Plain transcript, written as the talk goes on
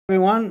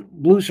Everyone,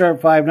 Blue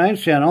Sharp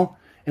 59's channel,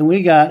 and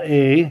we got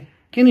a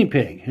guinea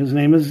pig. His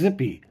name is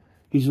Zippy.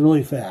 He's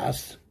really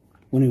fast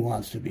when he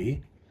wants to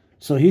be.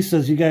 So he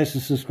says you guys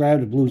should subscribe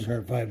to Blue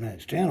Sharp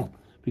 59's channel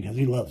because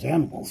he loves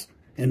animals.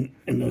 And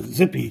the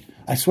Zippy,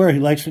 I swear he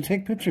likes to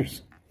take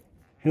pictures.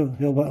 He'll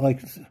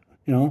like,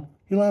 you know,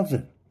 he loves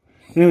it.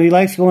 You know, he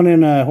likes going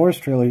in a horse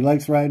trailer. He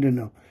likes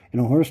riding in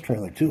a horse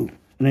trailer too.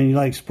 And then he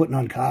likes putting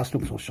on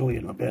costumes. We'll show you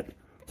in a bit.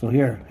 So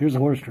here's a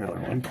horse trailer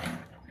one.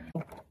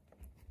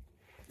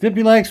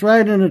 Zippy likes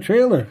riding in a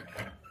trailer.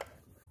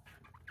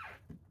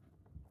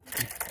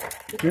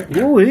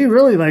 Oh, he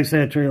really likes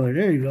that trailer.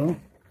 There you go.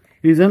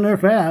 He's in there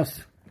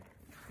fast.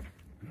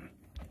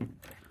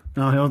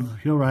 Now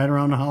he'll ride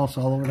around the house,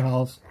 all over the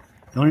house.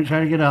 Don't even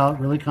try to get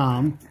out. Really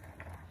calm.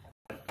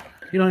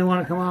 He don't even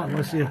want to come out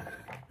unless you.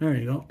 There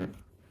you go.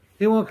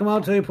 He won't come out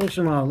until you push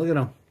him out. Look at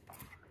him.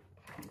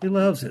 He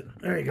loves it.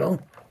 There you go.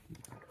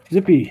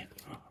 Zippy.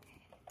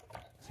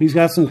 He's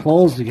got some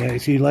clothes to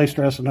get. He likes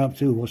dressing up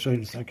too. We'll show you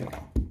in a second.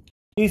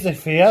 He's a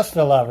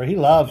fiesta lover. He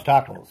loves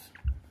tacos.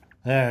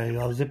 There you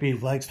go. Zippy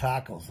likes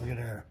tacos. Look at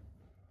there.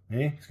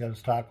 Hey, he's got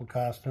his taco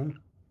costume.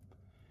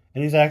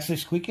 And he's actually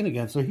squeaking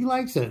again, so he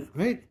likes it,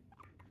 right?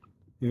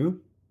 You know?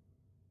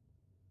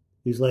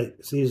 He's like,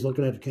 see, he's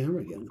looking at the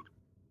camera again.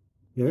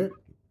 You hear it?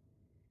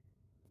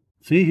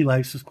 See, he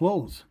likes his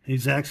clothes.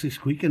 He's actually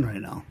squeaking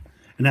right now.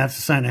 And that's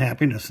a sign of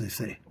happiness, they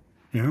say.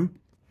 You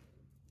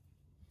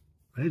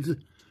know?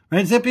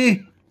 Right,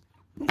 Zippy?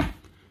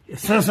 It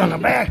says on the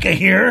back of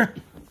here,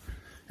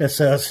 it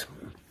says,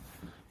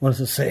 what does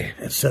it say?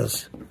 It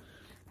says,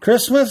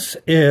 Christmas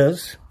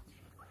is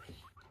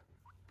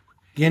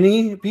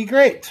Guinea be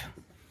great.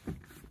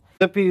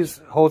 Zippy's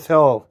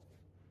hotel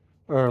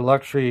or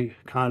luxury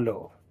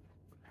condo.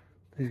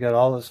 He's got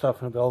all the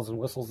stuff and bells and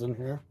whistles in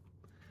here.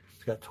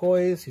 He's got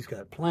toys. He's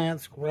got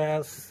plants,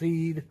 grass,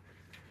 seed.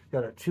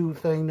 Got a chew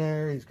thing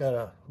there. He's got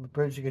a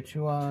bridge you can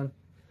chew on.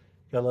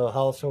 Got a little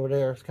house over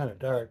there. It's kind of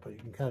dark, but you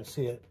can kind of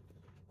see it.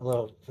 A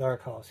little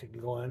dark house you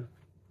can go in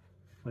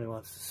when he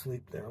wants to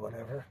sleep there or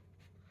whatever.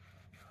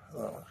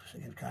 So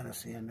you can kind of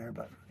see in there,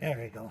 but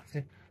there you go. See,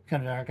 it's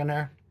kind of dark in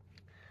there.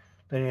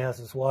 Then he has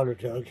this water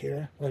jug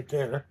here, right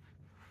there.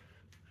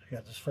 He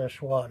got this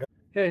fresh water.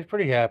 Yeah, he's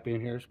pretty happy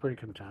in here. He's pretty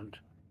content.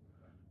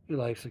 He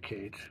likes the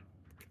cage.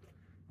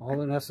 All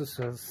the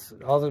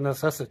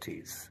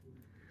necessities.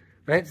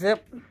 Right,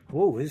 Zip?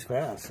 Oh, he's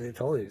fast. I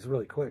told you, he's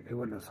really quick. He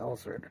went in his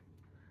house right.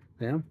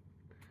 Yeah?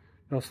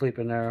 He'll sleep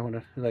in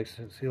there. He likes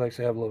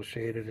to have a little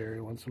shaded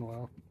area once in a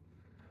while.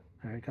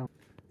 There you go.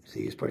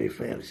 See, he's pretty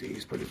fancy.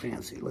 He's pretty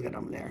fancy. Look at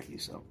him there.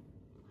 He's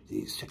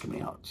checking me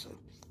out. So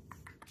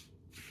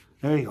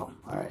there you go.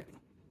 All right.